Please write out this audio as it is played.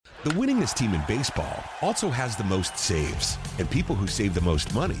The winningest team in baseball also has the most saves, and people who save the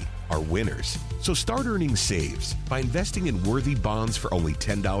most money are winners. So start earning saves by investing in worthy bonds for only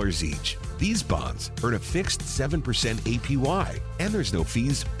 $10 each. These bonds earn a fixed 7% APY, and there's no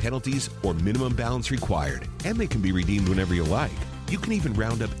fees, penalties, or minimum balance required, and they can be redeemed whenever you like. You can even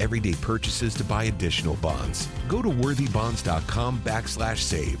round up everyday purchases to buy additional bonds. Go to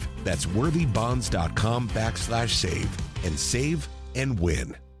worthybonds.com/save. That's worthybonds.com/save and save and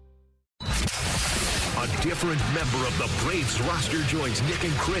win. A different member of the Braves roster joins Nick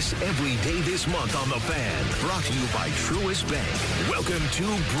and Chris every day this month on The Fan. Brought to you by Truist Bank. Welcome to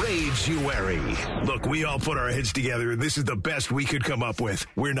Braves-uary. Look, we all put our heads together, and this is the best we could come up with.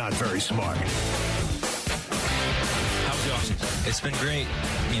 We're not very smart. How's the offseason? It's been great.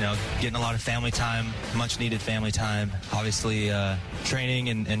 Getting a lot of family time, much-needed family time. Obviously, training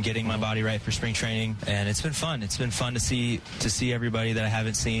and getting my body right for spring training, and it's been fun. It's been fun to see everybody that I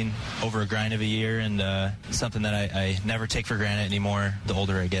haven't seen over a grind of a year, and something that I never take for granted anymore the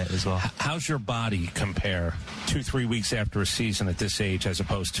older I get as well. How's your body compare 2-3 weeks after a season at this age as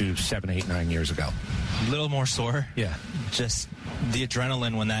opposed to 7, 8, 9 years ago? A little more sore. Yeah. Just the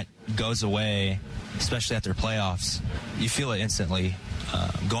adrenaline when that goes away, especially after playoffs, you feel it instantly.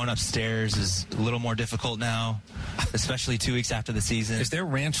 Going upstairs is a little more difficult now, especially 2 weeks after the season. Is there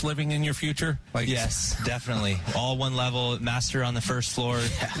ranch living in your future? Yes, definitely. All one level, master on the first floor,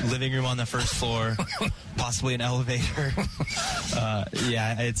 living room on the first floor, possibly an elevator.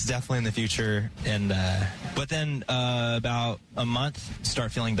 It's definitely in the future. And but then about a month,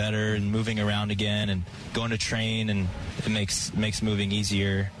 start feeling better and moving around again and going to train, and it makes moving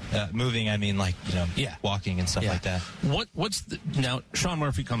easier. Moving, I mean, walking and stuff like that. Now, Sean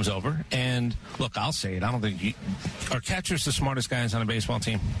Murphy comes over, and look, I'll say it. I don't think are catchers the smartest guys on a baseball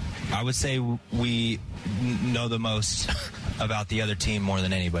team? I would say we know the most about the other team more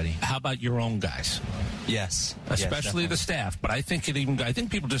than anybody. How about your own guys? Yes. Especially the staff. But I think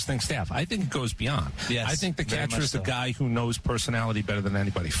people just think staff. I think it goes beyond. Yes, I think the catcher is the guy who knows personality better than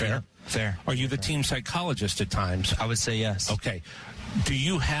anybody. Fair? Yeah, fair. Are you the team psychologist at times? I would say yes. Okay. Do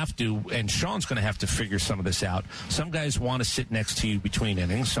you have to, and Sean's going to have to figure some of this out, some guys want to sit next to you between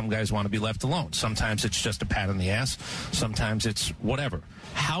innings, some guys want to be left alone. Sometimes it's just a pat on the ass, sometimes it's whatever.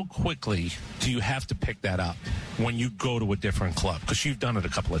 How quickly do you have to pick that up when you go to a different club? Because you've done it a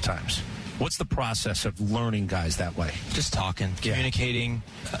couple of times. What's the process of learning guys that way? Just talking, communicating.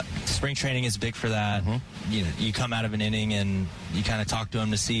 Spring training is big for that. Mm-hmm. You come out of an inning and you kind of talk to them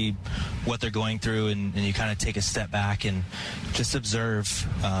to see what they're going through, and you kind of take a step back and just observe.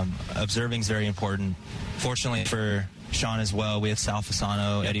 Observing is very important. Fortunately for Sean as well, we have Sal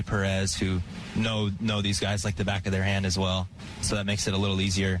Fasano, Eddie Perez, who know these guys like the back of their hand as well. So that makes it a little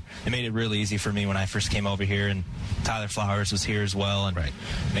easier. It made it really easy for me when I first came over here, and Tyler Flowers was here as well, and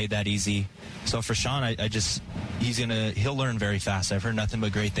made that easy. So for Sean, he'll learn very fast. I've heard nothing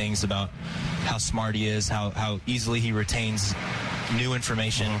but great things about how smart he is, how easily he retains new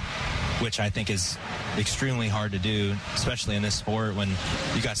information, which I think is extremely hard to do, especially in this sport when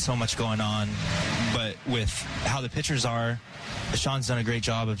you got so much going on. But with how the pitchers are, Sean's done a great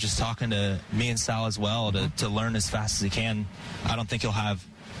job of just talking to me and Sal as well to learn as fast as he can. I don't think he'll have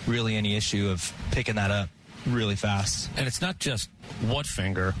really any issue of picking that up really fast. And it's not just what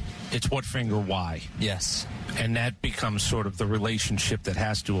finger, it's what finger why. Yes. And that becomes sort of the relationship that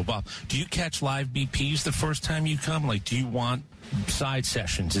has to evolve. Do you catch live BPs the first time you come? Do you want side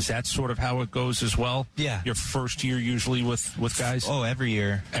sessions? Is that sort of how it goes as well? Yeah. Your first year usually with guys? Oh, every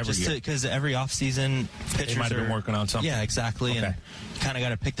year. Every year. Because every offseason, pitchers they might have been working on something. Yeah, exactly. Okay. And you kind of got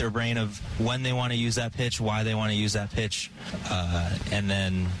to pick their brain of when they want to use that pitch, why they want to use that pitch, and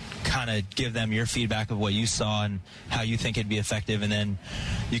then kind of give them your feedback of what you saw and how you think it'd be effective, and then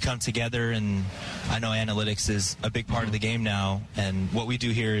you come together. And I know analytics is a big part of the game now, and what we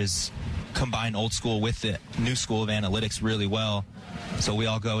do here is combine old school with the new school of analytics really well. So we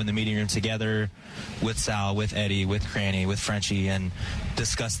all go in the meeting room together with Sal, with Eddie, with Cranny, with Frenchie, and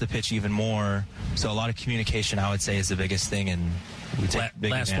discuss the pitch even more. So a lot of communication, I would say, is the biggest thing, and we take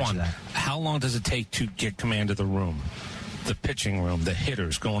big last advantage one. of that. How long does it take to get command of the room? The pitching room, the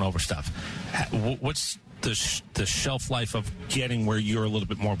hitters going over stuff. What's the shelf life of getting where you're a little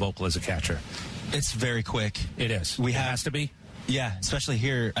bit more vocal as a catcher? It's very quick. It is. It has to be? Yeah, especially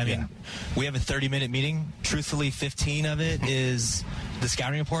here. I mean, we have a 30-minute meeting. Truthfully, 15 of it is the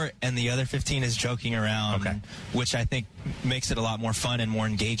scouting report, and the other 15 is joking around, which I think makes it a lot more fun and more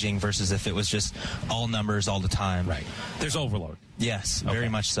engaging versus if it was just all numbers all the time. Right. There's overload. Yes, very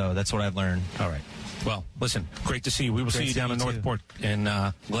much so. That's what I've learned. All right. Well, listen, great to see you. We will see you down in Northport, and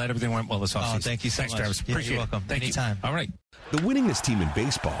glad everything went well this offseason. Oh, thank you so much. Thanks, Travis. Appreciate you're welcome. it. Thank Anytime. you. All right. The winningest team in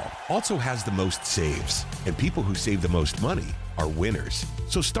baseball also has the most saves, and people who save the most money are winners.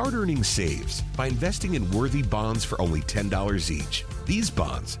 So start earning saves by investing in worthy bonds for only $10 each. These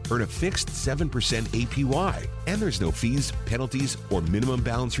bonds earn a fixed 7% APY, and there's no fees, penalties, or minimum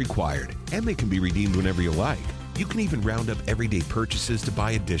balance required, and they can be redeemed whenever you like. You can even round up everyday purchases to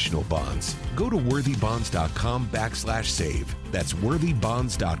buy additional bonds. Go to worthybonds.com/save. That's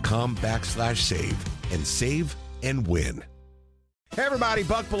worthybonds.com/save and save and win. Hey everybody,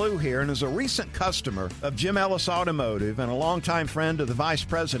 Buck Bellew here, and as a recent customer of Jim Ellis Automotive and a longtime friend of the Vice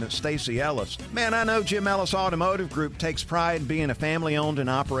President, Stacy Ellis, man, I know Jim Ellis Automotive Group takes pride in being a family-owned and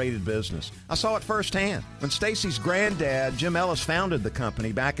operated business. I saw it firsthand. When Stacy's granddad, Jim Ellis, founded the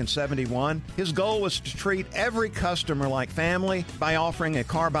company back in '71, his goal was to treat every customer like family by offering a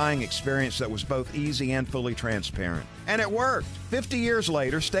car-buying experience that was both easy and fully transparent. And it worked. 50 years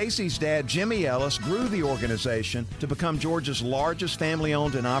later, Stacy's dad, Jimmy Ellis, grew the organization to become Georgia's largest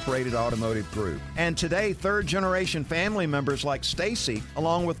family-owned and operated automotive group. And today, third-generation family members like Stacy,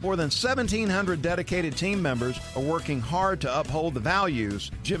 along with more than 1,700 dedicated team members, are working hard to uphold the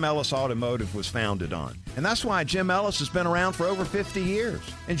values Jim Ellis Automotive was founded on. And that's why Jim Ellis has been around for over 50 years.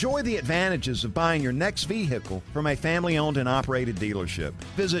 Enjoy the advantages of buying your next vehicle from a family-owned and operated dealership.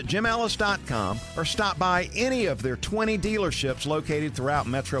 Visit JimEllis.com or stop by any of their 20 dealerships located throughout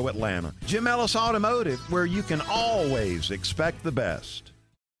Metro Atlanta. Jim Ellis Automotive, where you can always expect the best.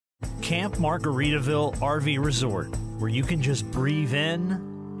 Camp Margaritaville RV Resort, where you can just breathe in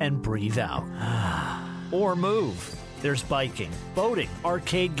and breathe out. Or move. There's biking, boating,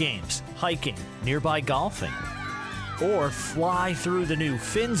 arcade games, hiking, nearby golfing. Or fly through the new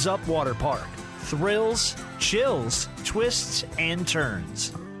Fins Up Water Park. Thrills, chills, twists, and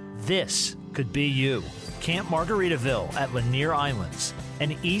turns. This could be you. Camp Margaritaville at Lanier Islands.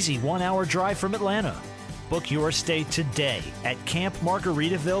 An easy 1-hour drive from Atlanta. Book your stay today at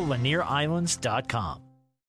campmargaritavillelanierislands.com.